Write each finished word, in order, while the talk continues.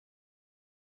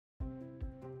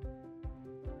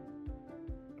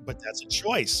but that's a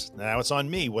choice. Now it's on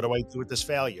me. What do I do with this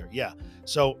failure? Yeah.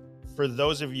 So for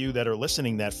those of you that are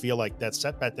listening that feel like that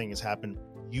setback thing has happened,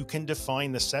 you can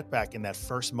define the setback in that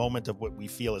first moment of what we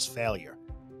feel is failure.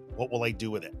 What will I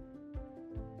do with it?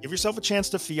 Give yourself a chance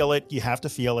to feel it. You have to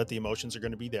feel it. The emotions are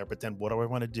going to be there. But then what do I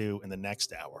want to do in the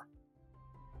next hour?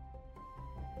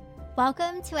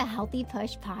 Welcome to a Healthy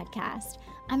Push podcast.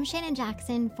 I'm Shannon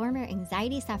Jackson, former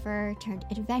anxiety sufferer turned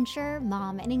adventure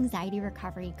mom and anxiety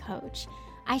recovery coach.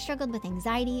 I struggled with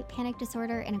anxiety, panic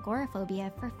disorder, and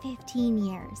agoraphobia for 15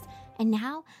 years. And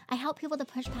now I help people to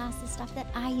push past the stuff that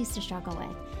I used to struggle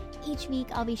with. Each week,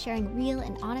 I'll be sharing real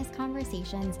and honest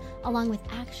conversations along with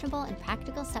actionable and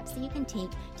practical steps that you can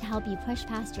take to help you push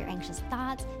past your anxious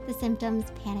thoughts, the symptoms,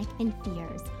 panic, and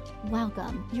fears.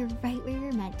 Welcome. You're right where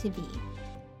you're meant to be.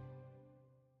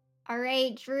 All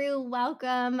right, Drew,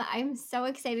 welcome. I'm so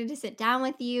excited to sit down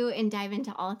with you and dive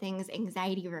into all things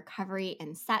anxiety recovery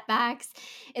and setbacks.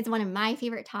 It's one of my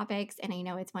favorite topics, and I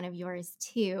know it's one of yours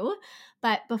too.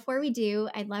 But before we do,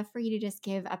 I'd love for you to just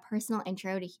give a personal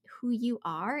intro to who you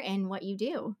are and what you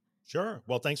do. Sure.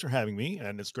 Well, thanks for having me.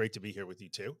 And it's great to be here with you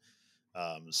too.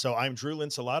 So I'm Drew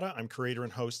Linsalata. I'm creator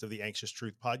and host of the Anxious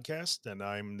Truth podcast, and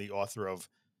I'm the author of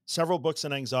several books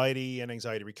on anxiety and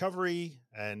anxiety recovery.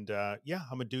 And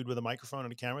I'm a dude with a microphone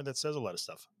and a camera that says a lot of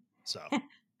stuff. So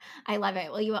I love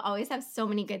it. Well, you will always have so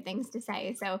many good things to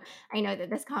say. So I know that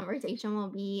this conversation will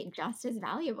be just as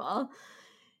valuable.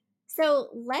 So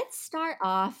let's start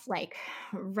off like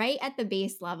right at the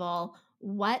base level.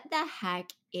 What the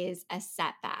heck is a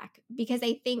setback? Because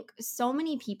I think so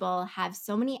many people have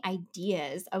so many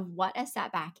ideas of what a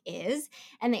setback is,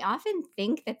 and they often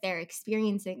think that they're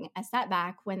experiencing a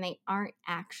setback when they aren't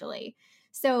actually.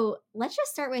 So let's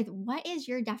just start with, what is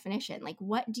your definition? Like,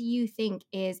 what do you think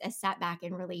is a setback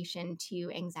in relation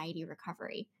to anxiety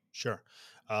recovery? sure.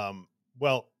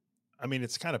 Well, I mean,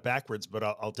 it's kind of backwards, but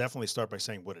I'll definitely start by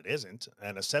saying what it isn't.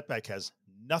 And a setback has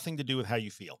nothing to do with how you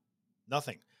feel.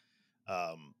 Nothing.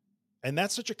 Um, and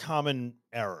that's such a common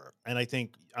error. And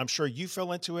I'm sure you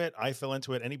fell into it. I fell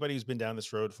into it. Anybody who's been down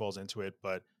this road falls into it.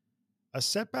 But a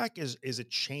setback is a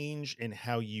change in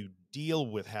how you deal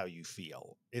with how you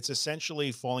feel. It's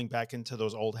essentially falling back into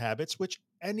those old habits, which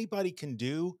anybody can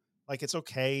do. Like, it's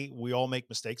okay. We all make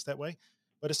mistakes that way.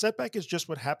 But a setback is just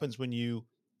what happens when you,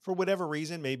 for whatever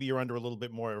reason, maybe you're under a little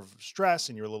bit more of stress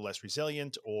and you're a little less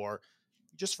resilient, or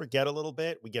you just forget a little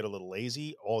bit. We get a little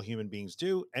lazy. All human beings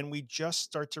do. And we just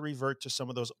start to revert to some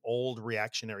of those old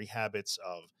reactionary habits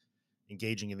of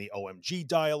engaging in the OMG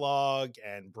dialogue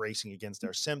and bracing against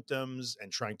our symptoms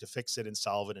and trying to fix it and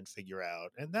solve it and figure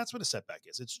out. And that's what a setback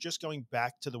is. It's just going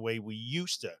back to the way we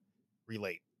used to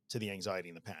relate to the anxiety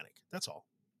and the panic. That's all.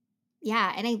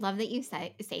 Yeah, and I love that you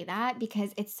say that,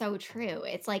 because it's so true.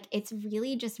 It's like it's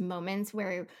really just moments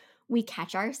where we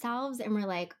catch ourselves and we're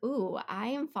like, "Ooh, I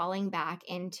am falling back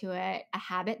into a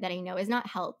habit that I know is not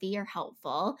healthy or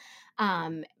helpful."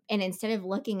 And instead of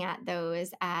looking at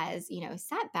those as,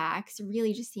 setbacks,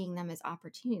 really just seeing them as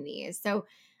opportunities. So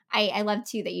I love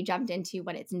too that you jumped into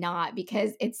what it's not,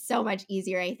 because it's so much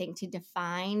easier, I think, to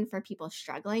define for people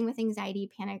struggling with anxiety,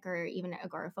 panic, or even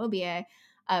agoraphobia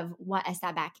of what a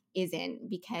setback isn't, Yeah.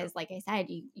 because like I said,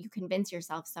 you convince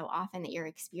yourself so often that you're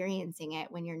experiencing it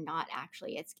when you're not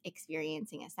actually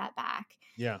experiencing a setback.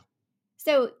 Yeah.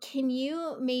 So can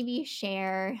you maybe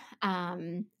share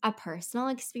a personal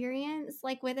experience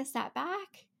like with a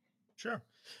setback? Sure.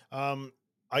 Um,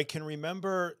 I can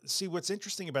remember, see, what's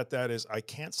interesting about that is I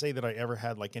can't say that I ever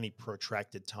had like any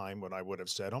protracted time when I would have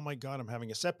said, oh my God, I'm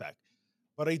having a setback.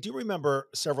 But I do remember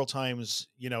several times,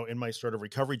 in my sort of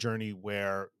recovery journey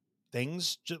where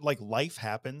things just like life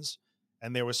happens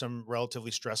and there were some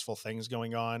relatively stressful things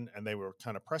going on and they were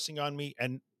kind of pressing on me.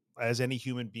 And as any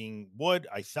human being would,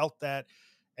 I felt that.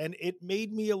 And it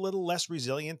made me a little less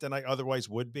resilient than I otherwise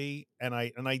would be. And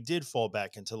I did fall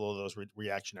back into all of those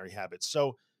reactionary habits.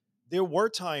 So there were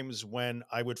times when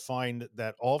I would find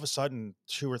that all of a sudden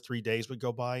 2 or 3 days would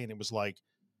go by and it was like,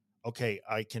 okay,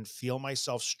 I can feel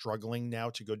myself struggling now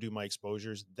to go do my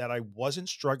exposures that I wasn't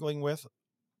struggling with,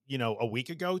 a week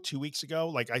ago, 2 weeks ago.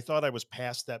 Like I thought I was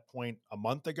past that point a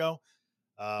month ago.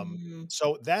 Mhm.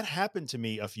 So that happened to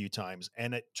me a few times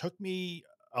and it took me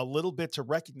a little bit to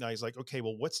recognize like, okay,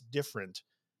 well, what's different?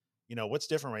 What's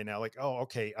different right now? Like, oh,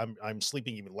 okay, I'm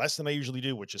sleeping even less than I usually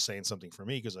do, which is saying something for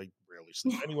me because I rarely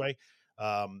sleep anyway.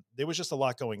 There was just a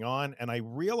lot going on, and I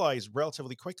realized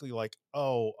relatively quickly, like,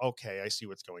 oh, okay, I see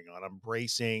what's going on. I'm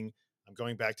bracing. I'm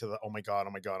going back to the oh my god,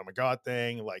 oh my god, oh my god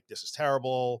thing. Like, this is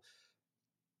terrible.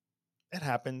 It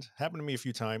happened to me a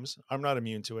few times. I'm not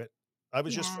immune to it. I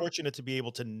was just Yeah. fortunate to be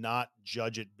able to not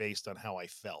judge it based on how I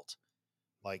felt.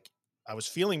 Like, I was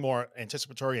feeling more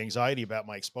anticipatory anxiety about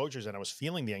my exposures, and I was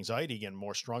feeling the anxiety again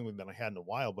more strongly than I had in a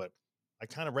while, but I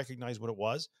kind of recognized what it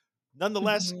was.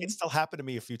 Nonetheless, it Mhm. still happened to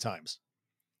me a few times.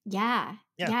 Yeah.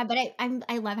 Yeah. Yeah, but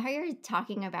I love how you're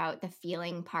talking about the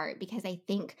feeling part because I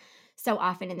think so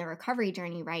often in the recovery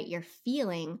journey, right, you're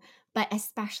feeling, but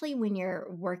especially when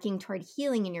you're working toward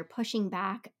healing and you're pushing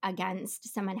back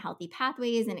against some unhealthy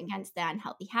pathways and against the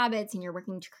unhealthy habits and you're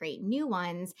working to create new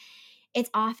ones, it's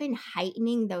often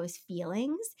heightening those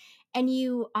feelings. And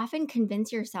you often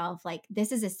convince yourself, like,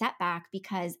 this is a setback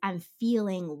because I'm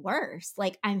feeling worse.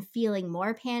 Like, I'm feeling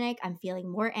more panic. I'm feeling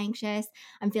more anxious.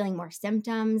 I'm feeling more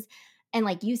symptoms. And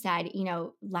like you said,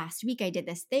 last week I did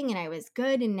this thing and I was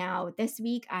good. And now this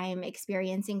week I'm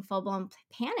experiencing full blown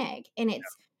panic. And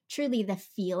it's truly the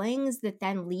feelings that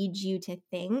then lead you to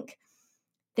think,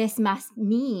 this must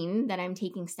mean that I'm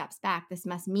taking steps back. This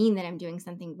must mean that I'm doing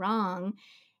something wrong.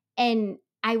 And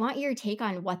I want your take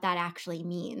on what that actually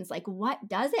means. Like, what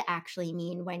does it actually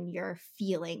mean when you're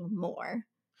feeling more?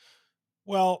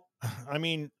 Well, I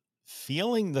mean,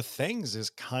 feeling the things is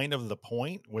kind of the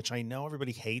point, which I know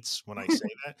everybody hates when I say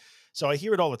that. So I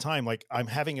hear it all the time. Like I'm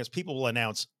having as people will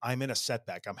announce, I'm in a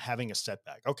setback. I'm having a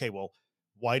setback. Okay, well,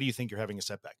 why do you think you're having a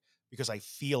setback? Because I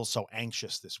feel so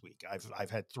anxious this week. I've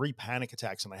had 3 panic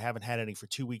attacks and I haven't had any for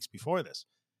 2 weeks before this.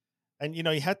 And you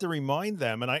had to remind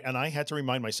them, and I had to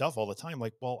remind myself all the time,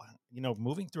 like, well,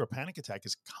 moving through a panic attack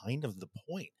is kind of the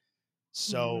point.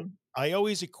 So Mhm, I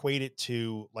always equate it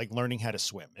to like learning how to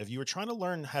swim. If you were trying to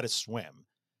learn how to swim,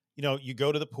 you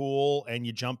go to the pool and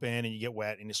you jump in and you get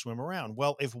wet and you swim around.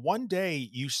 Well, if one day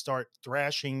you start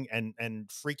thrashing and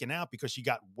freaking out because you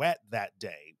got wet that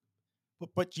day,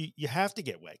 but you have to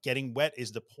get wet. Getting wet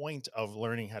is the point of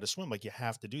learning how to swim. Like you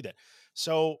have to do that.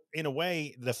 So in a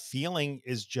way, the feeling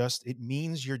is just it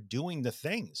means you're doing the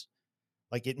things.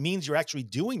 Like it means you're actually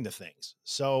doing the things.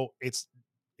 So it's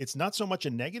not so much a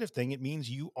negative thing. It means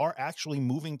you are actually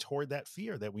moving toward that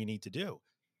fear that we need to do.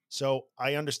 So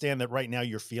I understand that right now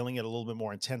you're feeling it a little bit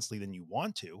more intensely than you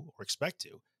want to or expect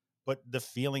to, but the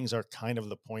feelings are kind of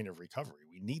the point of recovery.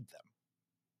 We need them.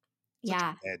 Such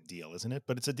yeah. a bad deal, isn't it?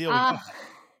 But it's a deal we Ah, got to have.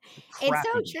 It's a it's so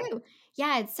crappy deal. true.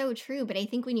 Yeah, it's so true, but I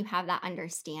think when you have that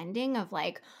understanding of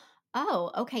like,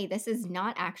 "Oh, okay, this is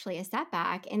not actually a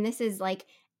setback, and this is, like,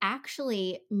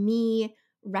 actually me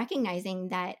recognizing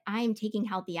that I'm taking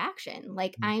healthy action,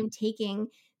 like, Mm. I'm taking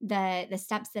the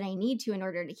steps that I need to in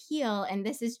order to heal, and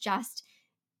this is just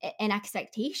an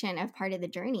expectation of part of the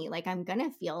journey. Like I'm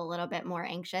gonna feel a little bit more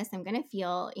anxious. I'm gonna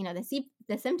feel,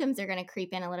 the symptoms are gonna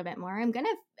creep in a little bit more. I'm gonna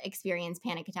experience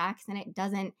panic attacks, and it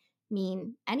doesn't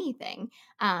mean anything.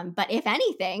 But if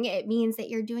anything, it means that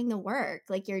you're doing the work.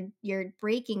 Like you're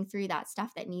breaking through that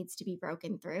stuff that needs to be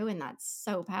broken through, and that's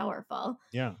so powerful.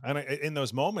 Yeah, and in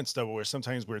those moments though, where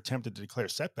sometimes we're tempted to declare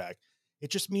setback,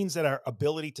 it just means that our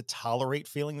ability to tolerate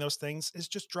feeling those things is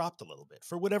just dropped a little bit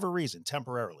for whatever reason,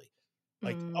 temporarily.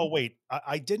 Like, oh Mm, wait,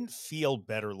 I didn't feel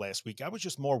better last week. I was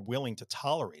just more willing to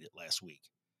tolerate it last week,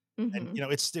 and hmm.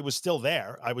 it was still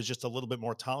there. I was just a little bit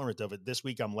more tolerant of it. This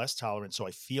week, I'm less tolerant, so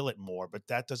I feel it more. But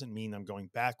that doesn't mean I'm going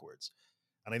backwards.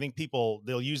 And I think people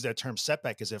they'll use that term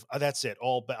setback as if, oh, that's it.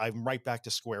 I'm right back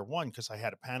to square one because I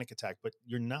had a panic attack. But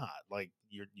you're not. Like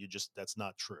you just that's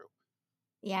not true.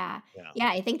 Yeah. Yeah. Yeah,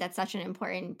 I think that's such an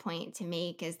important point to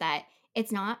make is that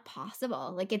it's not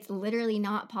possible. Like it's literally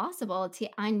not possible to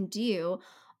undo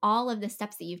all of the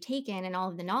steps that you've taken and all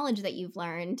of the knowledge that you've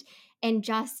learned and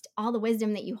just all the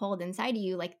wisdom that you hold inside of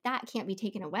you. Like that can't be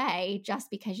taken away just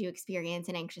because you experience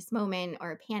an anxious moment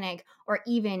or a panic or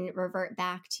even revert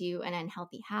back to an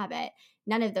unhealthy habit.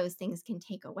 None of those things can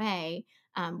take away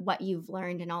what you've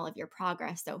learned and all of your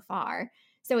progress so far.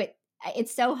 So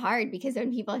it's so hard because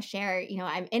when people share,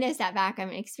 I'm in a setback, I'm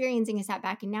experiencing a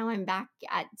setback, and now I'm back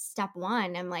at step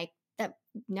one. I'm like, that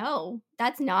no,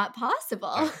 that's not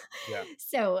Yeah. possible. Yeah.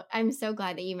 So I'm so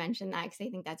glad that you mentioned that because I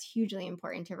think that's hugely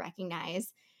important to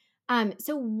recognize.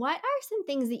 So what are some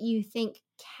things that you think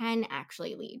can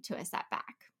actually lead to a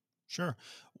setback? Sure.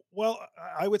 Well,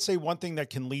 I would say one thing that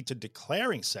can lead to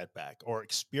declaring setback or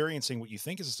experiencing what you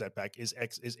think is a setback is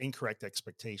incorrect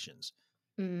expectations,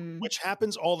 Mm, which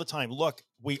happens all the time. Look,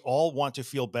 we all want to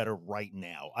feel better right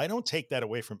now. I don't take that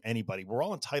away from anybody. We're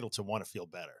all entitled to want to feel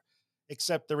better.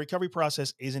 Except the recovery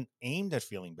process isn't aimed at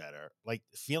feeling better. Like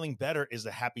feeling better is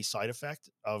the happy side effect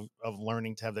of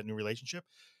learning to have that new relationship.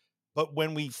 But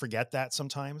when we forget that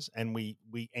sometimes and we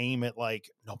aim at like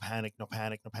no panic, no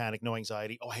panic, no panic, no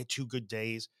anxiety. Oh, I had 2 good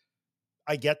days.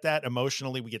 I get that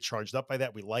emotionally, we get charged up by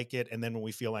that, we like it, and then when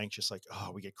we feel anxious, like,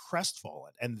 oh, we get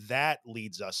crestfallen, and that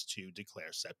leads us to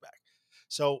declare setback.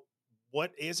 So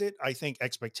What is it? I think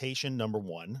expectation, number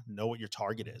one, know what your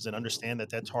target is and understand that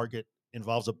that target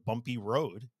involves a bumpy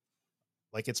road.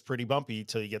 Like it's pretty bumpy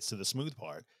till you gets to the smooth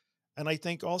part. And I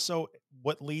think also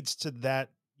what leads to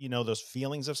that, those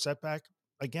feelings of setback,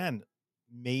 again,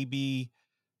 maybe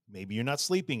maybe you're not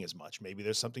sleeping as much. Maybe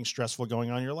there's something stressful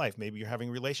going on in your life. Maybe you're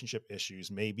having relationship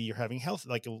issues. Maybe you're having health,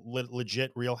 like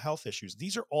legit real health issues.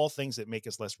 These are all things that make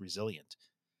us less resilient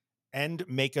and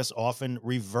make us often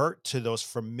revert to those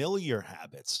familiar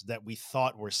habits that we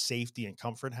thought were safety and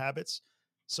comfort habits.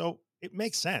 So it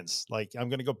makes sense. Like I'm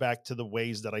going to go back to the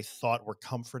ways that I thought were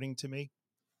comforting to me,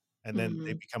 and then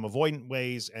they Mhm. become avoidant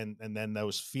ways, and then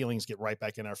those feelings get right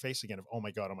back in our face again of oh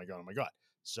my god, oh my god, oh my god.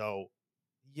 So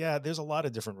yeah, there's a lot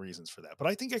of different reasons for that, but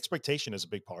I think expectation is a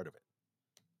big part of it.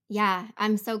 Yeah,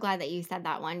 I'm so glad that you said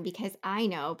that one because I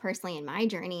know personally in my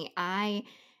journey, I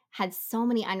had so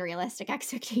many unrealistic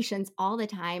expectations all the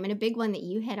time. And a big one that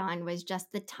you hit on was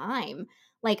just the time.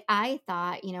 Like, I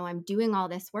thought, I'm doing all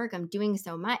this work, I'm doing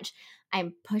so much,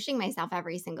 I'm pushing myself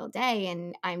every single day,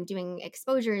 and I'm doing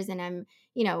exposures, and I'm,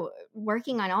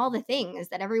 working on all the things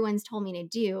that everyone's told me to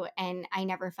do. And I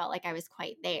never felt like I was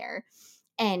quite there.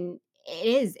 And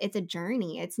it's a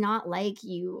journey. It's not like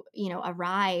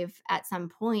arrive at some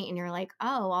point and you're like,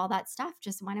 "Oh, all that stuff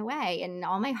just went away and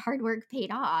all my hard work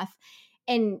paid off."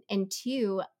 And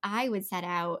two, I would set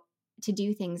out to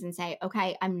do things and say,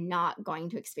 "Okay, I'm not going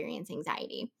to experience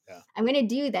anxiety. Yeah. I'm going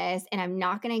to do this and I'm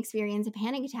not going to experience a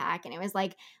panic attack." And it was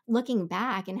like looking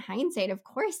back in hindsight, of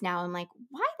course, now I'm like,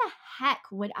 "Why the heck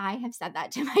would I have said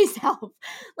that to myself?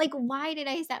 Like, why did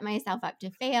I set myself up to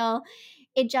fail?"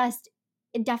 It just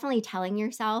definitely telling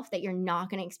yourself that you're not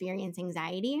going to experience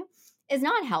anxiety is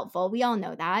not helpful. We all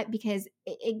know that because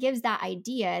it gives that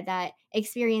idea that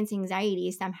experiencing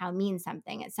anxiety somehow means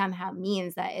something. It somehow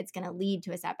means that it's going to lead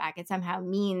to a setback. It somehow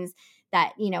means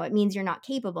that, it means you're not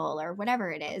capable or whatever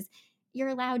it is. You're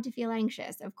allowed to feel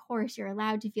anxious. Of course, you're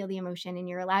allowed to feel the emotion and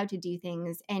you're allowed to do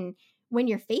things. And when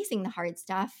you're facing the hard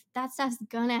stuff, that stuff's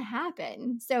going to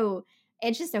happen. So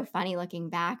it's just so funny looking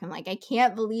back. I'm like, I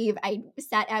can't believe I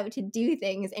set out to do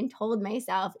things and told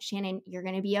myself, Shannon, you're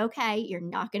going to be okay. You're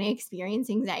not going to experience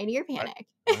anxiety or Right. panic.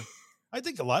 Right. I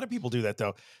think a lot of people do that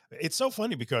though. It's so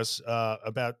funny because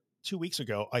about 2 weeks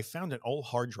ago, I found an old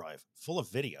hard drive full of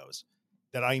videos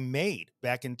that I made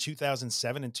back in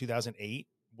 2007 and 2008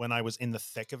 when I was in the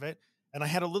thick of it. And I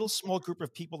had a little small group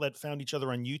of people that found each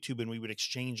other on YouTube and we would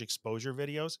exchange exposure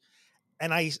videos.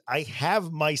 And I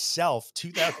have myself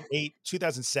 2008,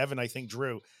 2007, I think,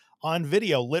 Drew, on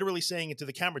video, literally saying it to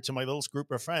the camera to my little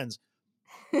group of friends.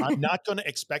 I'm not gonna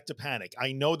expect to panic.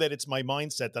 I know that it's my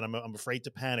mindset that I'm afraid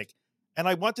to panic, and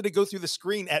I wanted to go through the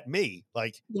screen at me,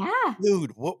 like, Yeah.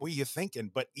 "Dude, what were you thinking?"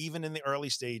 But even in the early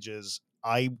stages,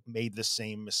 I made the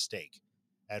same mistake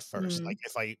at first. Mm, Like,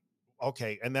 if I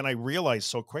okay, and then I realized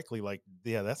so quickly, like,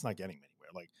 yeah, that's not getting me anywhere.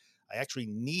 Like, I actually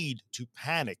need to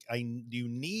panic. You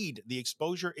need the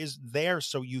exposure is there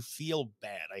so you feel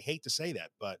bad. I hate to say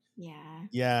that, but yeah.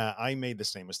 yeah, I made the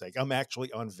same mistake. I'm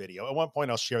actually on video. At one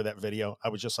point, I'll share that video. I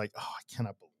was just like, "Oh, I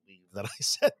cannot believe that I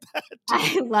said that."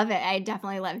 I love it. I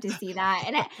definitely love to see that.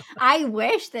 And I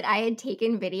wish that I had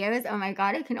taken videos. Oh my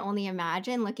God, I can only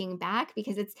imagine looking back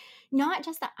because it's not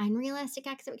just the unrealistic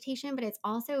expectation, but it's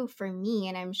also for me,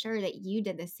 and I'm sure that you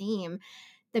did the same,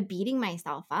 the beating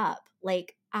myself up.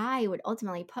 Like, I would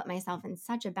ultimately put myself in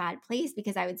such a bad place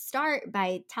because I would start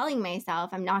by telling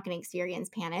myself I'm not going to experience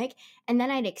panic, and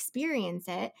then I'd experience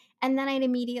it, and then I'd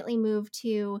immediately move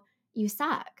to, you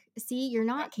suck. See, you're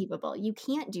Yeah, not capable. You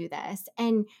can't do this.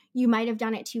 And you might have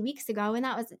done it 2 weeks ago, and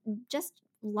that was just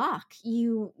luck.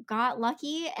 You got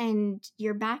lucky and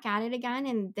you're back at it again,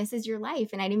 and this is your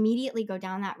life. And I'd immediately go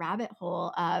down that rabbit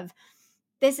hole of,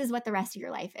 this is what the rest of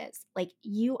your life is. Like,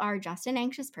 you are just an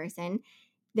anxious person.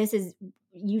 This is,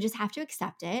 you just have to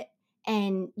accept it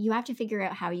and you have to figure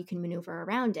out how you can maneuver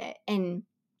around it. And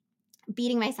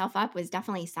beating myself up was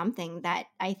definitely something that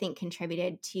I think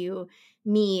contributed to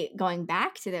me going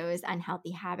back to those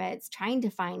unhealthy habits, trying to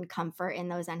find comfort in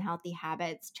those unhealthy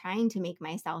habits, trying to make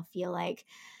myself feel like,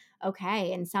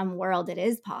 okay, in some world it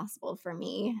is possible for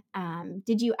me.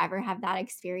 Did you ever have that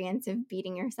experience of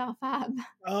beating yourself up?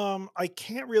 I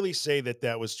can't really say that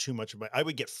that was too much of my I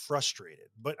would get frustrated,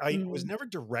 but I was Mm, never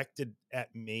directed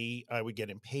at me. I would get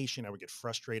impatient, I would get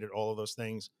frustrated, all of those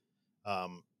things.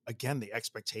 Again, the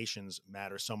expectations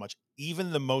matter so much.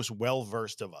 Even the most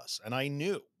well-versed of us, and I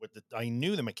knew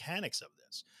the mechanics of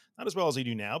this. Not as well as I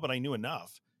do now, but I knew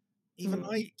enough. Even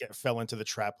mm, fell into the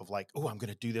trap of like, "Oh, I'm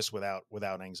gonna do this without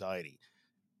anxiety."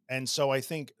 And so I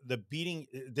think the beating,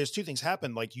 there's two things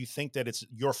happen. Like you think that it's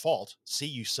your fault. See,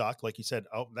 you suck. Like you said,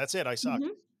 oh, that's it. I suck.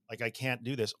 mhm, Like, I can't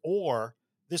do this. Or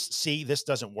this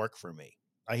doesn't work for me.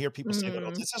 I hear people say that,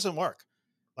 "Oh, Mm, this doesn't work.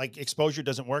 Like, exposure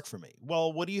doesn't work for me."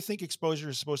 Well, what do you think exposure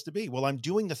is supposed to be? Well, I'm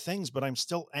doing the things, but I'm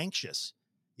still anxious.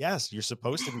 Yes, you're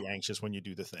supposed to be anxious when you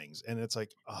do the things. And it's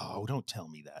like, oh, don't tell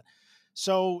me that.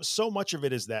 So much of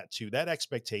it is that too, that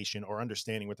expectation or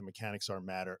understanding what the mechanics are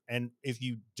matter. And if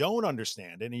you don't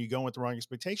understand it and you go with the wrong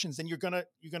expectations, then you're gonna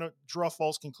draw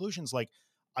false conclusions like,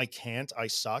 I can't, I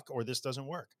suck, or this doesn't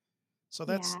work. So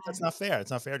yeah. that's not fair.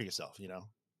 It's not fair to yourself, you know.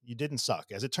 You didn't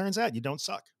suck. As it turns out, you don't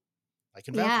suck. I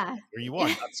can vouch for Yeah. that. Here you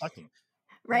are, not sucking.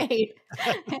 Yeah. Right.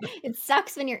 It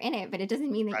sucks when you're in it, but it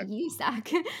doesn't mean that Right. you suck.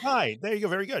 Right. There you go.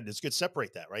 Very good. It's good.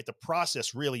 Separate that, right? The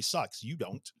process really sucks. You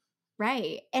don't.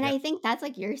 Right. And Yeah. I think that's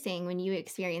like you're saying when you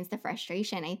experience the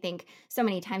frustration. I think so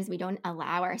many times we don't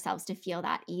allow ourselves to feel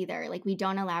that either. Like we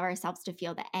don't allow ourselves to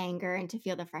feel the anger and to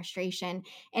feel the frustration.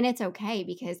 And it's okay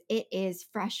because it is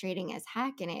frustrating as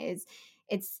heck and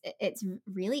it's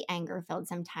really anger filled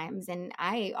sometimes. And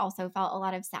I also felt a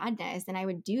lot of sadness and I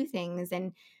would do things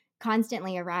and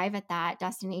constantly arrive at that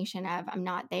destination of I'm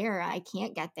not there, I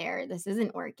can't get there, this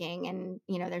isn't working and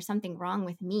there's something wrong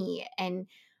with me. And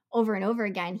over and over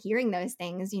again hearing those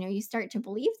things, you start to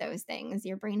believe those things.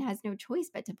 Your brain has no choice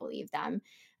but to believe them.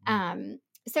 Mhm.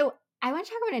 So I want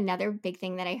to talk about another big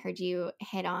thing that I heard you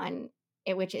hit on,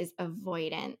 which is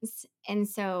avoidance. And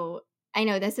so I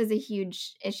know this is a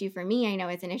huge issue for me. I know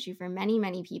it's an issue for many,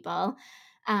 many people.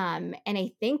 And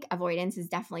I think avoidance is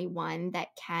definitely one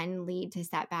that can lead to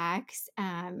setbacks.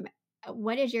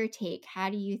 What is your take? How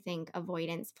do you think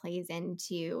avoidance plays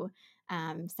into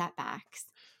setbacks?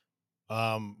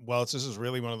 Well, this is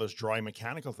really one of those dry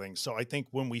mechanical things. So I think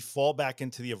when we fall back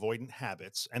into the avoidant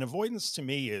habits, and avoidance to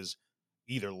me is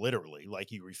either literally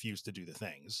like you refuse to do the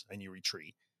things and you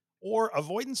retreat, or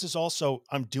avoidance is also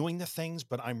I'm doing the things,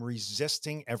 but I'm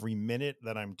resisting every minute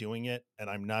that I'm doing it, and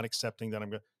I'm not accepting that I'm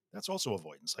going. That's also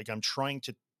avoidance. Like I'm trying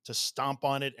to stomp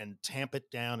on it and tamp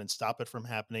it down and stop it from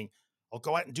happening. I'll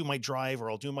go out and do my drive, or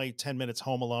I'll do my 10 minutes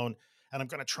home alone, and I'm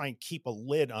going to try and keep a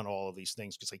lid on all of these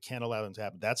things because I can't allow them to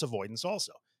happen. That's avoidance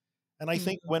also. And I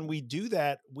think Mm, when we do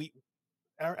that,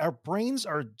 our brains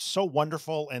are so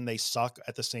wonderful and they suck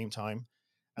at the same time.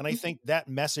 And I think that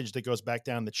message that goes back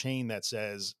down the chain that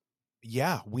says,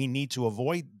 yeah, we need to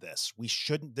avoid this. We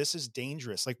shouldn't, this is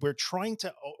dangerous. Like we're trying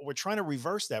to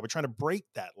reverse that. We're trying to break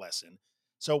that lesson.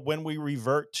 So when we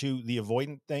revert to the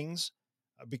avoidant things,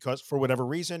 because for whatever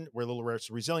reason, we're a little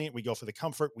less resilient, we go for the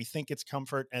comfort, we think it's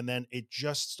comfort, and then it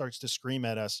just starts to scream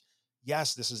at us,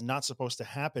 yes, this is not supposed to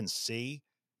happen. See,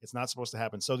 it's not supposed to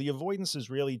happen. So the avoidance is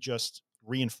really just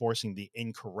reinforcing the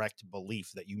incorrect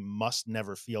belief that you must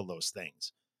never feel those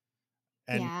things.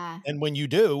 And yeah. and when you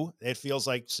do, it feels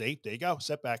like, see, there you go,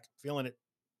 setback, feeling it.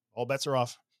 All bets are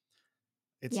off.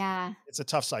 It's Yeah. it's a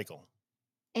tough cycle.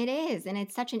 It is, and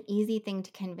it's such an easy thing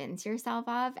to convince yourself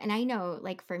of, and I know,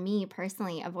 like, for me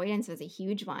personally, avoidance was a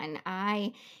huge one.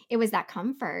 I It was that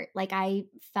comfort, like, I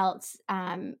felt,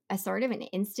 a sort of an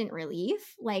instant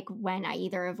relief, like, when I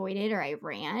either avoided or I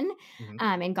ran, Mhm.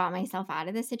 and got myself out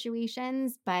of the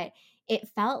situations, but it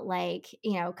felt like,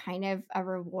 kind of a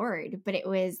reward, but it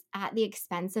was at the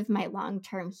expense of my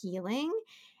long-term healing,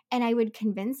 and I would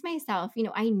convince myself,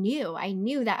 I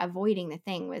knew that avoiding the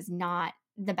thing was not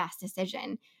the best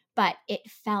decision, but it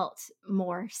felt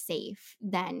more safe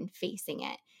than facing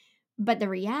it. But the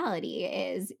reality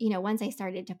is, once I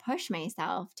started to push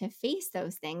myself to face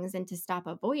those things and to stop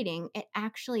avoiding, it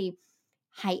actually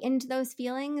heightened those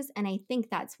feelings. And I think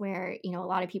that's where, a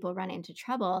lot of people run into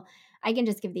trouble. I can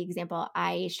just give the example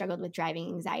I struggled with driving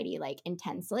anxiety like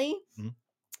intensely. Mhm.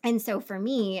 And so for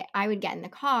me, I would get in the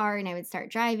car and I would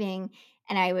start driving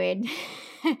and I would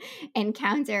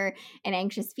encounter an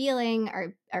anxious feeling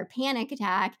or panic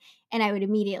attack and I would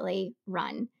immediately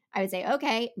run. I would say,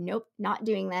 "Okay, nope, not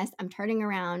doing this. I'm turning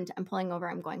around, I'm pulling over,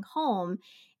 I'm going home."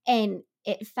 And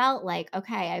it felt like,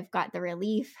 "Okay, I've got the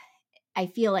relief. I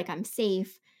feel like I'm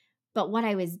safe." But what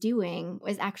I was doing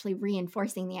was actually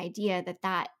reinforcing the idea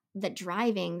that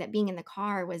driving, that being in the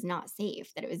car was not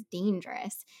safe, that it was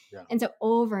dangerous. Yeah. And so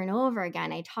over and over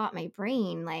again, I taught my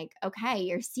brain, like, okay,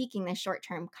 you're seeking the short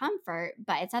term comfort,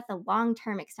 but it's at the long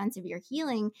term expense of your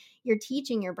healing. You're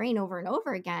teaching your brain over and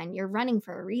over again, you're running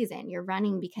for a reason. You're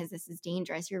running because this is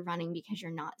dangerous. You're running because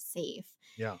you're not safe.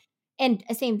 Yeah. And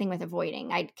same thing with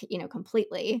avoiding. I'd,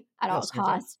 completely at Yeah, all same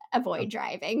thing. costs Yeah. avoid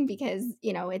driving because,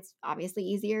 it's obviously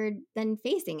easier than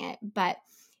facing it. But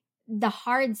the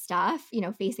hard stuff,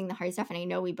 facing the hard stuff, and I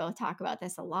know we both talk about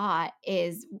this a lot,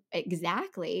 is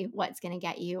exactly what's going to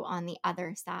get you on the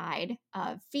other side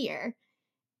of fear.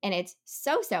 And it's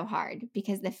so, so hard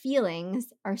because the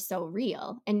feelings are so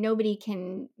real and nobody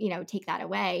can, take that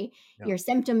away. Yeah. Your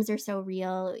symptoms are so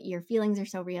real, your feelings are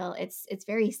so real. It's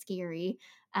very scary.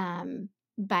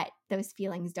 But those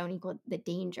feelings don't equal the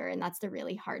danger. And that's the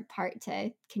really hard part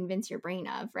to convince your brain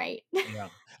of, right? Yeah.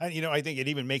 And, I think it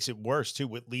even makes it worse too.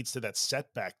 What leads to that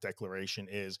setback declaration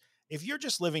is if you're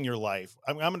just living your life,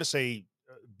 I'm going to say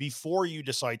before you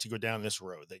decide to go down this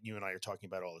road that you and I are talking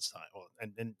about all this time. Well,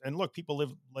 and look, people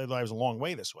live lives a long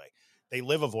way this way. They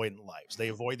live avoidant lives. They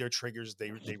avoid their triggers.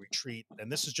 They retreat.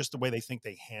 And this is just the way they think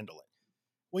they handle it.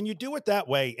 When you do it that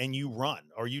way and you run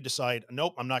or you decide,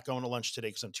 nope, I'm not going to lunch today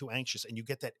because I'm too anxious, and you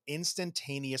get that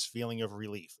instantaneous feeling of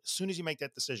relief as soon as you make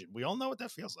that decision. We all know what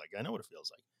that feels like. I know what it feels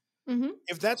like. Hmm.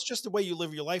 If that's just the way you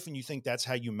live your life and you think that's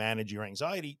how you manage your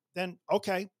anxiety, then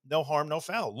okay, no harm, no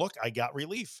foul. Look, I got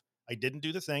relief. I didn't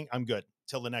do the thing. I'm good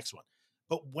till the next one.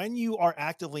 But when you are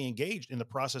actively engaged in the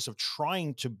process of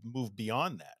trying to move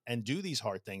beyond that and do these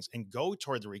hard things and go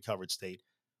toward the recovered state,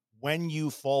 when you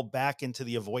fall back into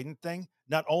the avoidant thing,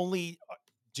 not only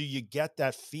do you get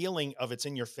that feeling of it's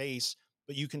in your face,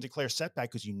 but you can declare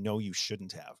setback because you know you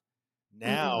shouldn't have.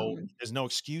 Now Mm-mm. there's no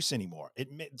excuse anymore.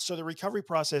 So the recovery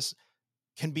process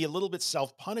can be a little bit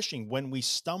self-punishing. When we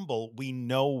stumble, we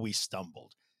know we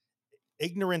stumbled.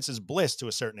 Ignorance is bliss to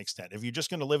a certain extent. If you're just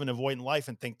going to live an avoidant life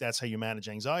and think that's how you manage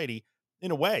anxiety,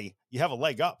 in a way, you have a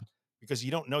leg up because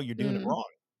you don't know you're doing it Mm. wrong.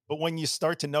 But when you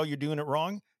start to know you're doing it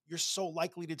wrong, you're so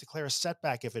likely to declare a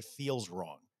setback if it feels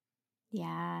wrong.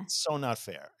 Yeah. It's so not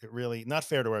fair. It really not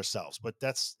fair to ourselves, but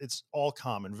it's all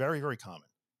common, very, very common.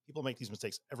 People make these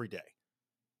mistakes every day.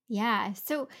 Yeah.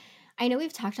 So I know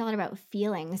we've talked a lot about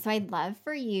feelings. So I'd love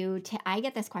for you to, I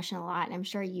get this question a lot, and I'm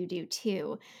sure you do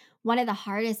too. One of the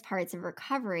hardest parts of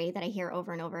recovery that I hear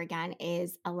over and over again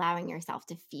is allowing yourself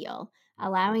to feel, Mm.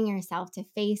 allowing yourself to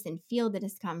face and feel the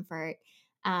discomfort.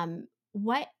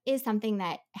 What is something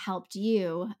that helped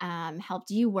you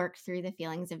work through the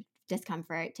feelings of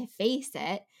discomfort to face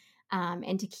it,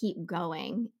 and to keep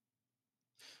going?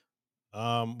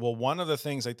 Well, one of the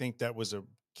things I think that was a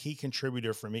key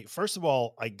contributor for me, first of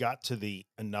all, I got to the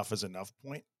enough is enough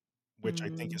point, which I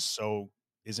think Mm.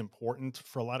 is important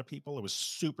for a lot of people. It was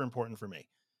super important for me.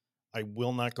 I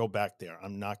will not go back there.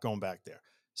 I'm not going back there.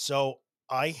 So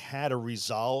I had a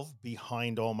resolve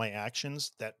behind all my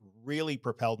actions that really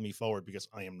propelled me forward because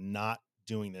I am not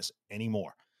doing this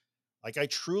anymore. Like I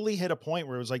truly hit a point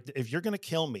where it was like, if you're going to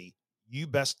kill me, you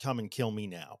best come and kill me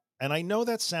now. And I know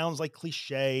that sounds like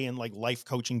cliche and like life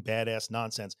coaching badass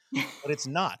nonsense, but it's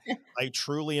not. I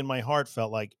truly in my heart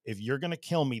felt like if you're going to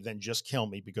kill me, then just kill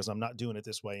me because I'm not doing it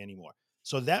this way anymore.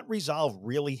 So that resolve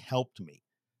really helped me.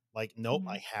 Like, nope,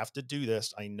 I Mhm. have to do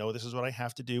this. I know this is what I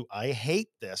have to do. I hate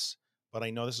this, but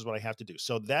I know this is what I have to do.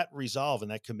 So that resolve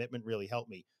and that commitment really helped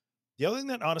me. The other thing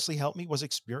that honestly helped me was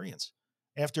experience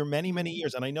after many, many Mm.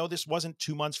 years. And I know this wasn't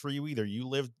 2 months for you either. You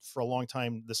lived for a long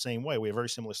time the same way. We have very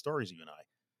similar stories, you and I.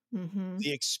 Mhm.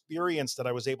 The experience that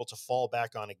I was able to fall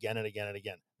back on again and again and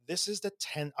again. This is the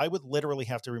 10. I would literally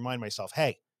have to remind myself,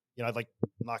 hey, I'd like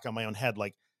knock on my own head,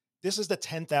 like, this is the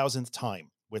 10,000th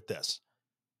time with this.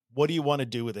 What do you want to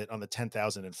do with it on the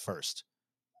 10,001st?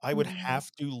 I would Mhm.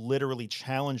 have to literally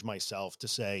challenge myself to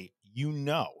say, even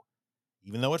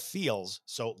though it feels,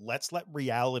 so let's let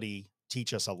reality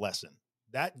teach us a lesson.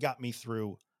 That got me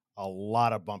through a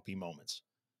lot of bumpy moments.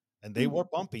 And they Mm. were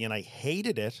bumpy and I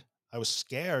hated it. I was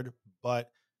scared,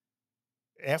 but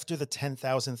after the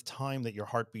 10,000th time that your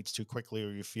heart beats too quickly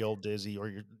or you feel dizzy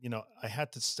or I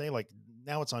had to say like,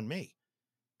 now it's on me.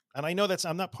 And I know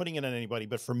I'm not putting it on anybody,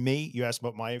 but for me, you asked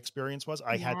what my experience was.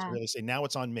 I had to Yeah. really say, now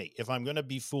it's on me. If I'm going to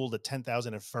be fooled at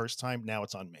 10,000 at first time, now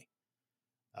it's on me.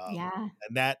 Yeah.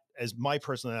 And that as my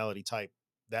personality type,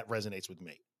 that resonates with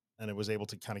me. And it was able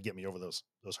to kind of get me over those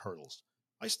hurdles.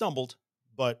 I stumbled,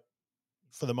 but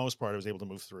for the most part, I was able to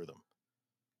move through them.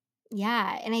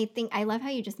 Yeah, and I think I love how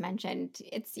you just mentioned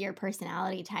it's your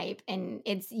personality type and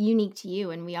it's unique to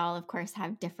you, and we all of course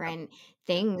have Yep. different Yeah.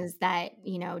 things that,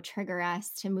 trigger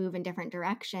us to move in different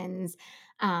directions.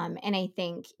 And I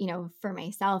think, for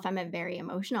myself, I'm a very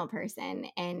emotional person,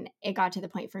 and it got to the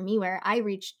point for me where I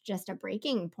reached just a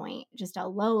breaking point, just a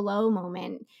low, low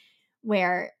moment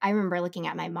where I remember looking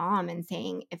at my mom and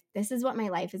saying, "If this is what my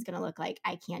life is gonna look like,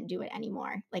 I can't do it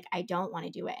anymore. Like, I don't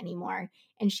wanna do it anymore."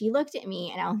 And she looked at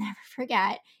me, and I'll never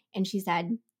forget, and she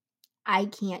said, "I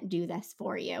can't do this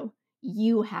for you.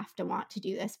 You have to want to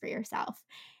do this for yourself."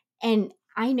 And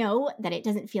I know that it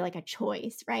doesn't feel like a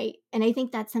choice, right? And I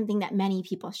think that's something that many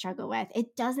people struggle with.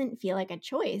 It doesn't feel like a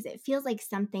choice. It feels like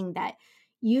something that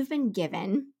you've been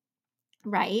given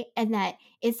right? And that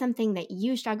it's something that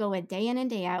you struggle with day in and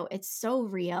day out. It's so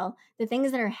real. The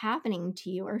things that are happening to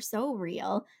you are so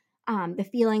real. The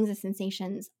feelings, the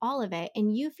sensations, all of it.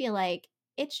 And you feel like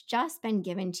it's just been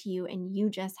given to you and you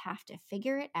just have to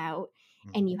figure it out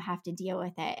and Mhm. you have to deal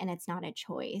with it. And it's not a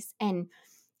choice. And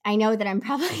I know that I'm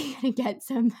probably going to get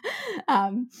some,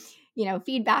 um,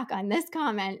 feedback on this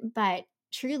comment, but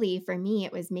truly for me,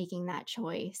 it was making that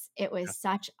choice. It Yeah. was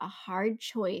such a hard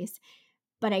choice,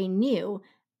 but I knew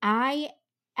I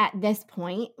at this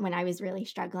point when I was really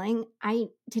struggling, I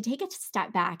to take a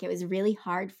step back, it was really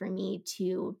hard for me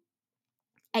to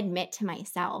admit to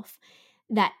myself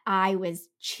that I was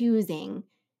choosing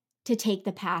to take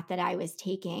the path that I was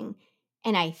taking.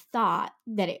 And I thought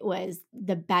that it was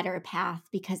the better path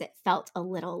because it felt a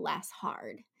little less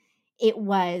hard.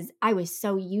 I was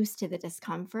so used to the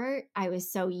discomfort. I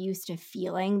was so used to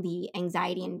feeling the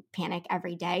anxiety and panic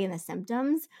every day and the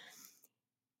symptoms,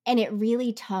 and it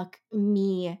really took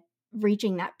me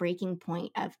reaching that breaking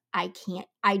point of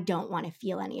I don't wanna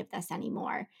feel any of this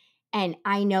anymore. And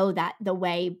I know that the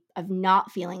way of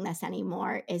not feeling this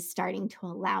anymore is starting to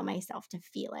allow myself to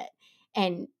feel it.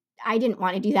 And I didn't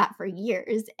wanna do that for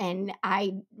years, and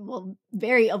I will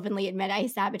very openly admit I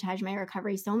sabotaged my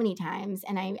recovery so many times,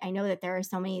 and I know that there are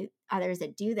so many others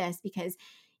that do this because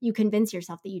you convince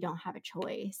yourself that you don't have a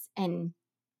choice, and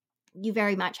you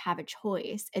very much have a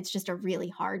choice. It's just a really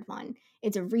hard one.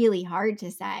 It's really hard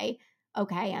to say,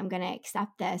 okay, I'm going to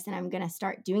accept this and I'm going to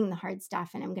start doing the hard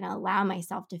stuff and I'm going to allow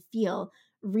myself to feel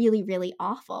really, really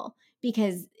awful.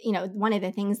 Because, one of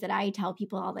the things that I tell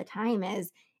people all the time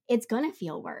is it's going to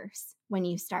feel worse when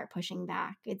you start pushing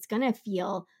back. It's going to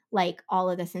feel like all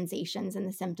of the sensations and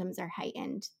the symptoms are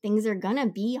heightened. Things are going to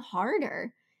be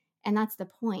harder, and that's the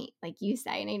point, like you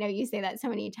say, and I know you say that so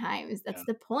many times. Yeah. That's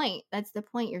the point. That's the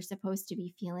point. You're supposed to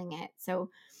be feeling it. So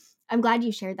I'm glad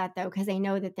you shared that though, because I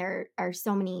know that there are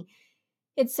so many,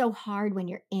 it's so hard when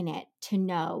you're in it to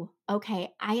know,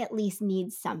 okay, I at least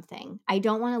need something. I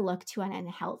don't want to look to an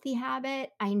unhealthy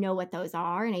habit. I know what those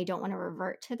are and I don't want to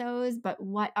revert to those, but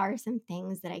what are some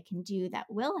things that I can do that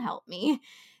will help me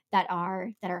that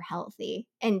are healthy?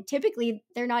 And typically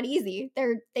they're not easy.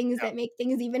 They're things Yeah. that make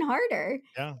things even harder.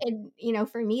 Yeah. And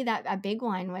for me that a big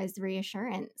one was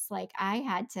reassurance. Like I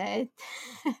had to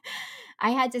I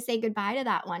had to say goodbye to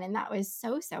that one and that was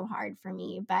so hard for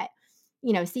me, but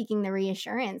seeking the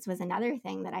reassurance was another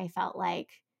thing that I felt like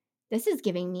this is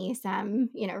giving me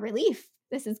some, relief.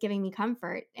 This is giving me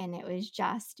comfort. And it was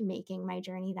just making my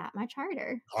journey that much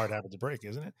harder. Hard habit to break,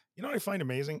 isn't it? You know what I find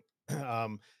amazing?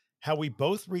 How we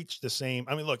both reach the same.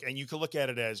 I mean, look, and you can look at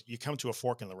it as you come to a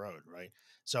fork in the road, right?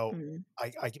 So Mm,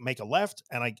 I make a left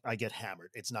and I get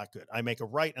hammered. It's not good. I make a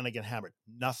right and I get hammered.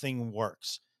 Nothing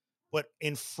works. But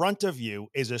in front of you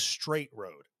is a straight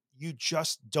road. You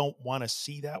just don't want to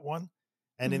see that one.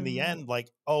 And in the mm, end, like,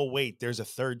 oh, wait, there's a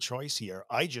third choice here.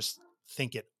 I just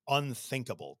think it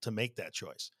unthinkable to make that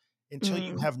choice until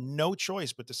you mm, have no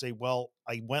choice but to say, well,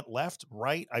 I went left,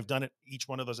 right. I've done it each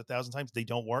one of those 1,000 times. They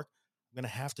don't work. I'm going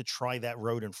to have to try that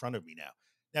road in front of me now.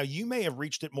 Now, you may have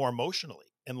reached it more emotionally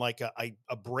and like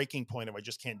a breaking point of I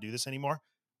just can't do this anymore.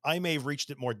 I may have reached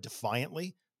it more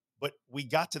defiantly, but we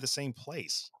got to the same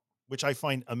place, which I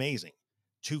find amazing.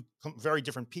 Two very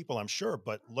different people, I'm sure,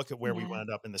 but look at where we yeah. wound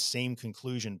up in the same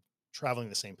conclusion, traveling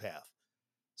the same path.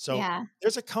 So Yeah.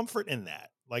 there's a comfort in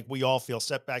that. Like we all feel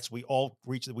setbacks. We all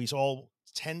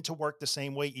tend to work the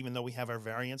same way, even though we have our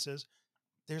variances.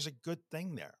 There's a good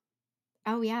thing there.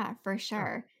 Oh, yeah, for Yeah.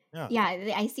 sure. Yeah.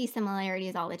 Yeah, I see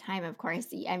similarities all the time, of course.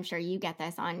 I'm sure you get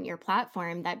this on your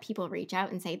platform that people reach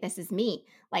out and say, "This is me.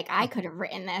 Like, I Yeah. could have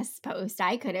written this post.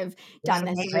 I could have Get out done of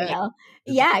this my head. reel."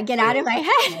 Is the Yeah, get out title of my Get out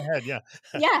head. of my head. Yeah.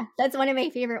 Yeah, that's one of my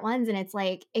favorite ones, and it's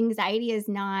like, anxiety is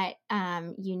not,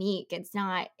 unique. It's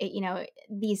not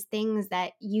these things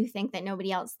that you think that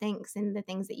nobody else thinks and the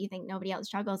things that you think nobody else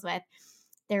struggles with,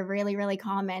 they're really, really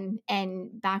common,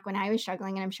 and back when I was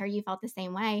struggling, and I'm sure you felt the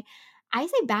same way, I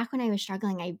say back when I was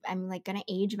struggling, I'm, like, gonna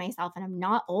age myself, and I'm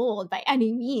not old by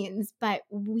any means, but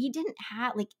we didn't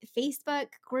have like, Facebook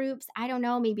groups, I don't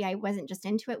know, maybe I wasn't just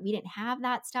into it, we didn't have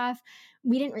that stuff.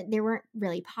 There weren't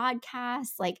really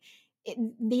podcasts, like,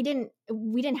 we didn't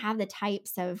have the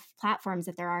types of platforms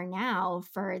that there are now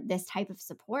for this type of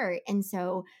support, and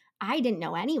so I didn't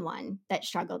know anyone that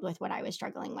struggled with what I was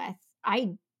struggling with.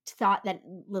 I thought that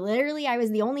literally I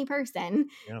was the only person,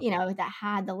 Yeah. that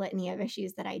had the litany of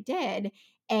issues that I did.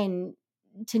 And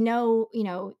to know,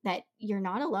 that you're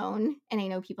not alone. And I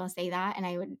know people say that, and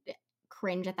I would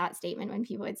cringe at that statement when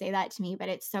people would say that to me, but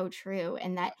it's so true.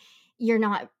 And that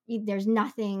there's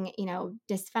nothing,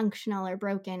 dysfunctional or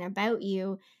broken about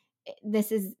you.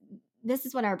 This is this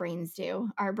is what our brains do.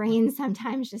 Our brains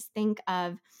sometimes just think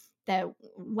of the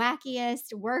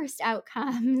wackiest, worst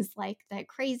outcomes, like the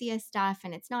craziest stuff,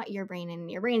 and it's not your brain, and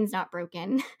your brain's not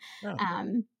broken. Yeah.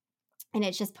 um, and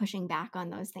it's just pushing back on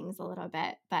those things a little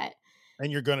bit. But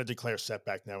And you're going to declare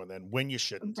setback now and then when you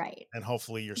shouldn't. right. And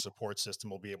hopefully your support system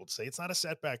will be able to say, it's not a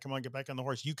setback. Come on, get back on the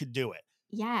horse. You could do it.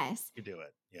 Yes. You could do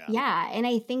it. Yeah. Yeah. And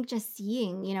I think just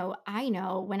seeing, I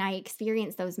know when I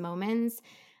experience those moments,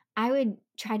 I would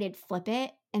try to flip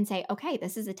it and say, okay,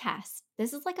 this is a test.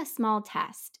 This is like a small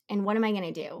test. And what am I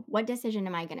going to do? What decision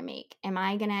am I going to make? Am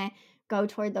I going to go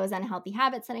toward those unhealthy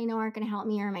habits that I know aren't going to help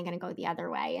me, or am I going to go the other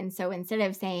way? And so instead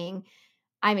of saying,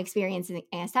 I'm experiencing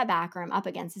a setback or I'm up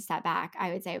against a setback,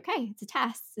 I would say, okay, it's a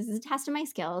test. This is a test of my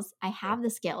skills. I Yeah. have the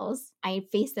skills. I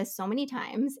faced this so many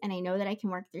times and I know that I can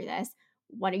work through this.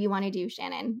 What do you want to do,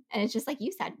 Shannon? And it's just like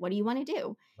you said, what do you want to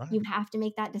do? Right. You have to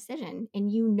make that decision, and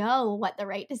you know what the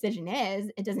right decision is.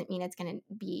 It doesn't mean it's going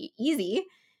to be easy,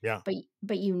 Yeah.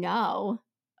 but you know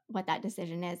what that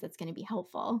decision is that's going to be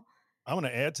helpful. I want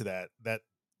to add to that, that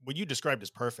what you described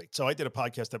is perfect. So I did a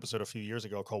podcast episode a few years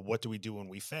ago called What Do We Do When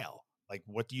We Fail? Like,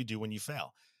 what do you do when you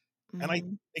fail? And I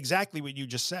Mm, exactly what you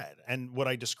just said and what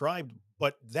I described,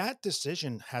 but that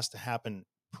decision has to happen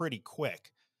pretty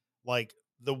quick. Like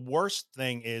the worst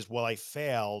thing is, well, I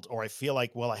failed, or I feel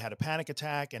like, well, I had a panic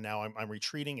attack and now I'm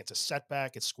retreating. It's a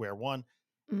setback. It's square one.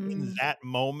 In mm, that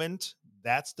moment,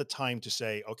 that's the time to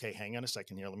say, okay, hang on a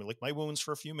second here. Let me lick my wounds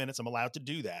for a few minutes. I'm allowed to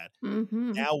do that.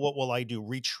 mhm. Now, what will I do?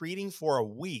 Retreating for a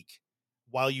week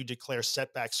while you declare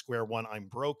setback square one, I'm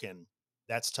broken.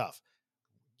 That's tough.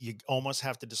 You almost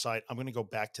have to decide, I'm going to go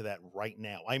back to that right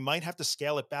now. I might have to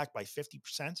scale it back by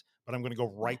 50%, but I'm going to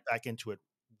go Yeah. right back into it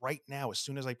right now as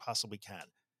soon as I possibly can.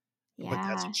 But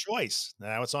that's a Yeah. choice.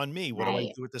 Now it's on me. What do I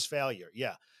Right. do with this failure?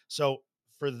 Yeah. So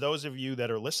for those of you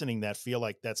that are listening that feel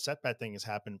like that setback thing has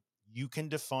happened, you can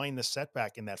define the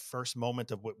setback in that first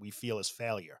moment of what we feel is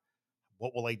failure.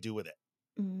 What will I do with it?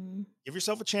 Mm. Give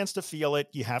yourself a chance to feel it.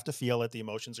 You have to feel it. The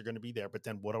emotions are going to be there. But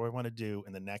then what do I want to do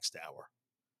in the next hour?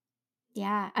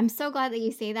 Yeah, I'm so glad that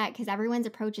you say that, because everyone's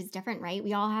approach is different, right?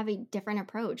 We all have a different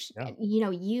approach. Yeah.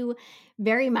 You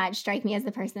very much strike me as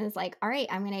the person that's like, all right,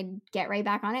 I'm going to get right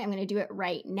back on it. I'm going to do it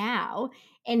right now.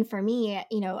 And for me,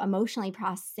 emotionally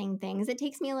processing things, it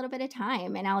takes me a little bit of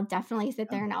time, and I'll definitely sit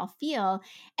Yeah. there and I'll feel,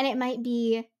 and it might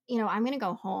be, I'm going to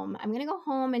go home. I'm going to go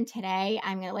home, and today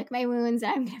I'm going to lick my wounds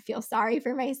and I'm going to feel sorry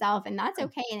for myself. And that's Right.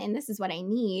 okay. And this is what I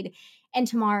need. And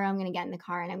tomorrow I'm going to get in the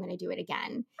car and I'm going to do it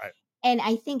again. Right. And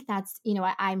I think that's,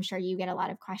 I'm sure you get a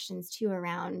lot of questions too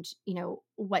around,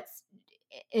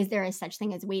 is there a such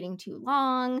thing as waiting too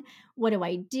long? What do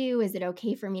I do? Is it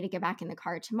okay for me to get back in the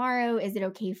car tomorrow? Is it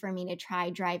okay for me to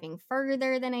try driving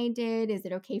further than I did? Is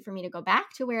it okay for me to go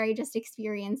back to where I just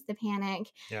experienced the panic?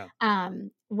 Yeah.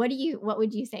 What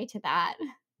would you say to that?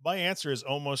 My answer is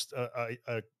almost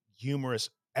a humorous.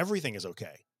 Everything is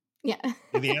okay. Yeah.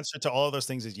 The answer to all of those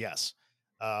things is yes.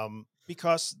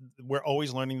 Because we're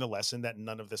always learning the lesson that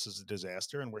none of this is a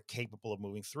disaster and we're capable of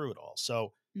moving through it all.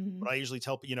 So, Mhm. what I usually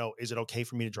tell people, is it okay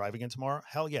for me to drive again tomorrow?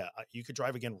 Hell yeah. You could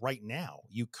drive again right now.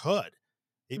 You could.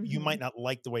 You might Mhm. not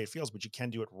like the way it feels, but you can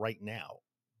do it right now.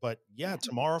 But yeah, Yeah.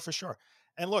 tomorrow for sure.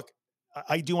 And look,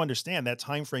 I do understand that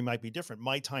time frame might be different.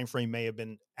 My time frame may have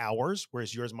been hours,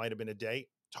 whereas yours might have been a day.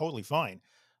 Totally fine.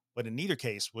 But in neither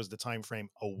case was the time frame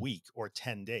a week or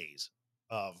 10 days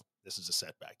of this is a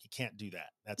setback. You can't do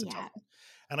that. That's a tough Yeah. one.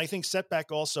 And I think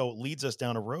setback also leads us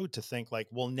down a road to think like,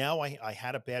 well, now I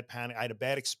had a bad panic, I had a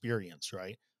bad experience,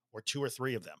 right? Or two or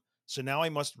three of them. So now I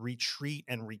must retreat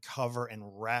and recover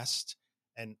and rest.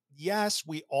 And yes,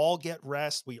 we all get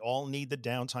rest. We all need the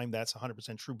downtime. That's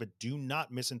 100% true. But do not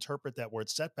misinterpret that word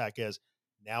setback as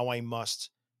now I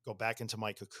must go back into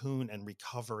my cocoon and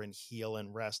recover and heal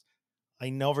and rest. I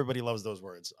know everybody loves those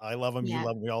words. I love them. You Yeah.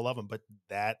 love them. We all love them. But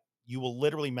that you will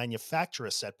literally manufacture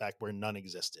a setback where none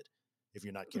existed if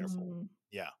you're not careful. Mm.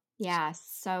 Yeah. So, Yeah,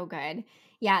 so good.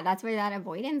 Yeah, that's where that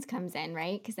avoidance comes in,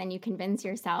 right? Because then you convince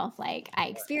yourself, like, I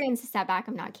experienced a setback,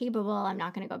 I'm not capable, I'm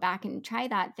not going to go back and try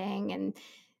that thing. And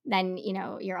then,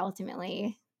 you're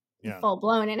ultimately yeah. full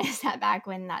blown in a setback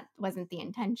when that wasn't the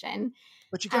intention.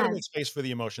 But you got to Um, make space for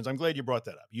the emotions. I'm glad you brought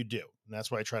that up. You do. And that's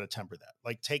why I try to temper that.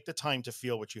 Like take the time to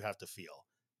feel what you have to feel,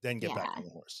 then get back yeah, on the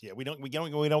horse. Yeah. We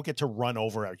don't get to run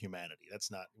over our humanity.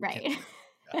 That's not, we can't right. do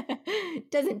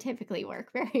that. Doesn't typically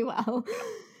work very well. Yeah.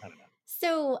 I don't know.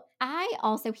 So I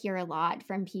also hear a lot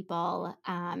from people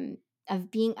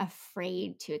of being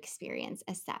afraid to experience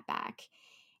a setback.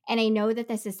 And I know that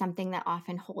this is something that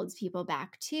often holds people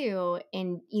back too,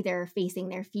 in either facing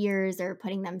their fears or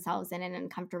putting themselves in an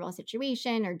uncomfortable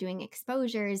situation or doing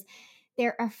exposures.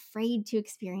 they're afraid to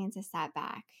experience a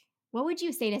setback. What would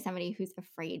you say to somebody who's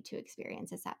afraid to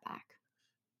experience a setback?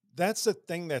 That's the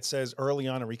thing that says early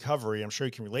on in recovery, I'm sure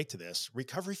you can relate to this.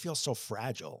 Recovery feels so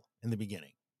fragile in the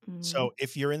beginning. Mm, So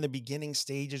if you're in the beginning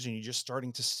stages and you're just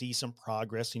starting to see some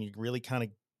progress and you really kind of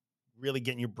really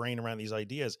getting your brain around these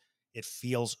ideas, it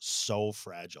feels so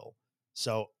fragile.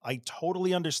 So I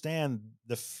totally understand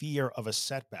the fear of a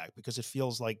setback because it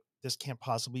feels like this can't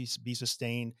possibly be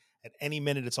sustained. At any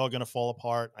minute, it's all going to fall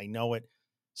apart. I know it.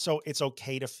 So it's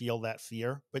okay to feel that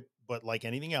fear, but like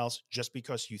anything else, just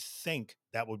because you think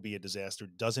that would be a disaster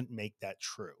doesn't make that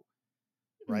true,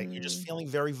 right? You're just mm, feeling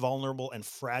very vulnerable and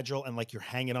fragile and like you're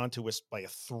hanging on to us by a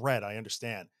thread. I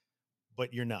understand,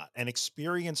 but you're not. And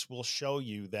experience will show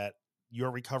you that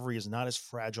your recovery is not as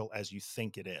fragile as you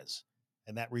think it is.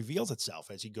 And that reveals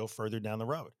itself as you go further down the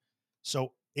road.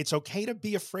 So it's okay to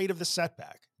be afraid of the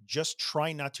setback. Just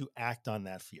try not to act on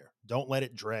that fear. Don't let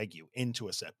it drag you into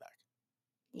a setback.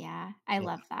 yeah, I Yeah.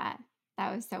 love that.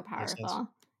 That was so Makes sense. powerful.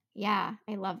 Yeah,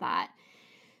 I love that.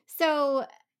 So,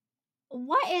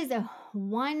 what is a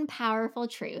one powerful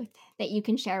truth that you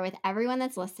can share with everyone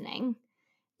that's listening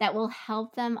that will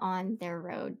help them on their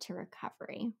road to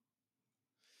recovery?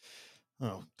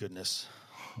 Oh, goodness.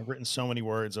 I've written so many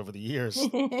words over the years.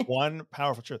 One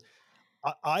powerful truth.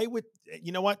 I would,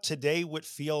 you know what? Today, what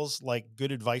feels like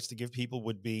good advice to give people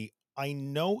would be I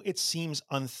know it seems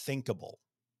unthinkable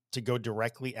to go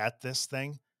directly at this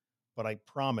thing, but I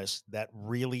promise that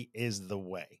really is the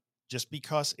way. Just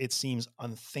because it seems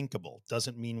unthinkable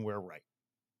doesn't mean we're right.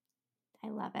 I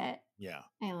love it. Yeah.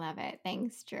 I love it.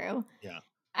 Thanks, Drew. Yeah.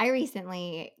 I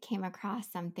recently came across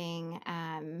something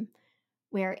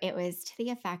where it was to the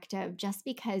effect of just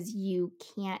because you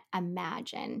can't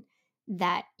imagine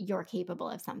that you're capable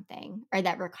of something or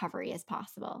that recovery is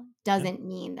possible Yeah. doesn't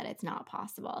mean that it's not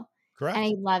possible. And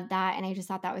I Correct. love that. And I just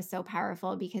thought that was so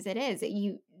powerful because it is.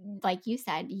 You, like you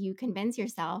said, you convince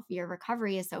yourself your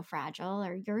recovery is so fragile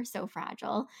or you're so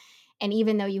fragile. And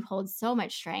even though you hold so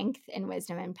much strength and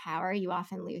wisdom and power, you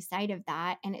often lose sight of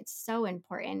that. And it's so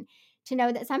important to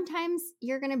know that sometimes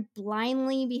you're going to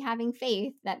blindly be having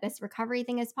faith that this recovery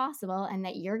thing is possible and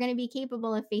that you're going to be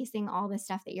capable of facing all the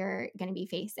stuff that you're going to be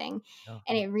facing. Yeah.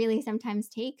 And it really sometimes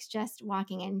takes just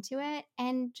walking into it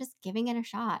and just giving it a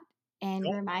shot and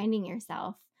Don't, reminding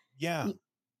yourself yeah. y-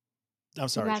 I'm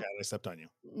sorry, that Chad. I stepped on you.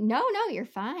 no, you're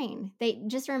fine. They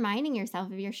just reminding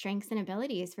yourself of your strengths and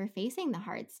abilities for facing the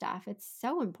hard stuff. It's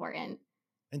so important.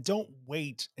 And don't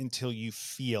wait until you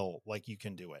feel like you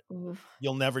can do it. Oof.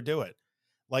 You'll never do it.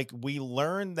 Like we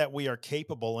learn that we are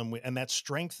capable and that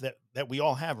strength that we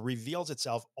all have reveals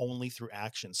itself only through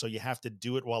action. So you have to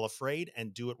do it while afraid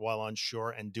and do it while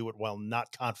unsure and do it while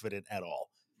not confident at all.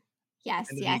 Yes,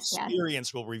 And the yes, yes.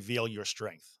 experience will reveal your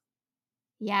strength.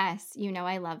 Yes,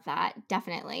 I love that.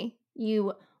 Definitely.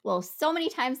 You will so many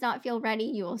times not feel ready.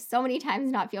 You will so many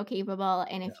times not feel capable.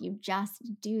 And Yeah. if you just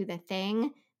do the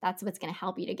thing, that's what's going to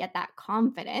help you to get that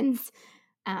confidence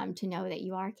to know that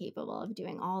you are capable of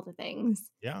doing all the things.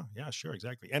 Yeah, yeah, sure,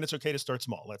 exactly. And it's okay to start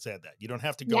small. Let's add that. You don't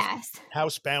have to go from Yes.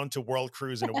 housebound to world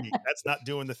cruise in a week. That's not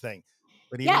doing the thing.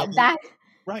 But even Yeah, the little, back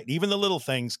right, even the little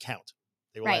things count.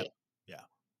 They will add. right. Yeah,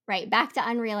 Right. Back to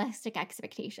unrealistic there you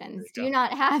expectations. go.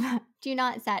 Do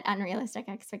not set unrealistic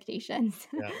expectations.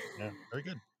 Yeah, yeah, very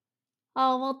good.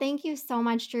 Oh, well, thank you so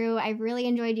much, Drew. I really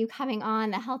enjoyed you coming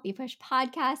on the Healthy Push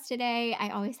podcast today. I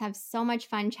always have so much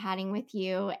fun chatting with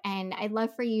you, and I'd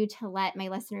love for you to let my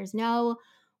listeners know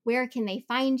where can they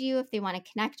find you if they want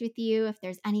to connect with you, if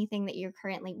there's anything that you're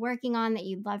currently working on that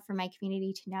you'd love for my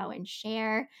community to know and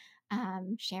share.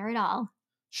 Share it all.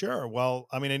 Sure. Well,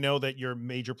 I mean, I know that your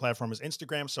major platform is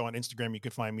Instagram. So on Instagram, you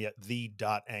can find me at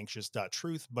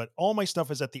the.anxious.truth, but all my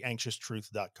stuff is at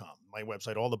theanxioustruth.com. My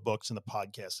website, all the books and the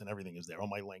podcasts and everything is there, all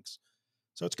my links.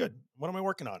 So it's good. What am I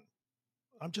working on?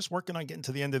 I'm just working on getting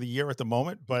to the end of the year at the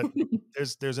moment, but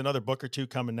there's another book or two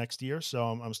coming next year. So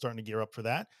I'm starting to gear up for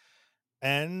that.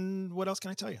 And what else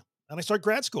can I tell you? And I start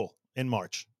grad school in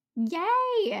March. Yay!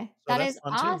 So That that's is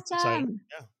fun too. It's exciting. awesome.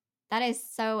 Yeah. That is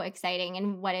so exciting.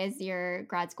 And what is your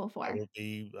grad school I for? will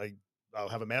be I'll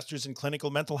have a master's in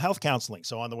clinical mental health counseling,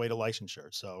 so on the way to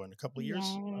licensure. So in a couple of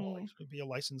years, I'll Yay. actually be a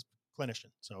licensed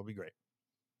clinician. So it'll be great.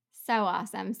 So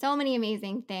awesome. So many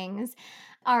amazing things.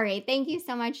 All right. Thank you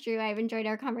so much, Drew. I've enjoyed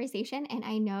our conversation, and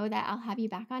I know that I'll have you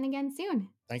back on again soon.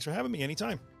 Thanks for having me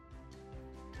anytime.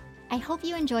 I hope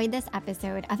you enjoyed this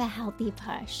episode of A Healthy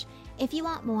Push. If you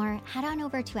want more, head on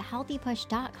over to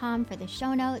ahealthypush.com for the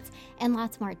show notes and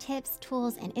lots more tips,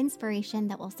 tools, and inspiration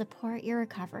that will support your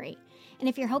recovery. And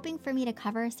if you're hoping for me to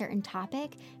cover a certain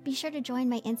topic, be sure to join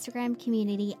my Instagram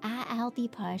community at A Healthy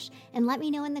Push and let me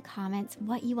know in the comments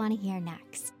what you want to hear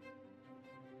next.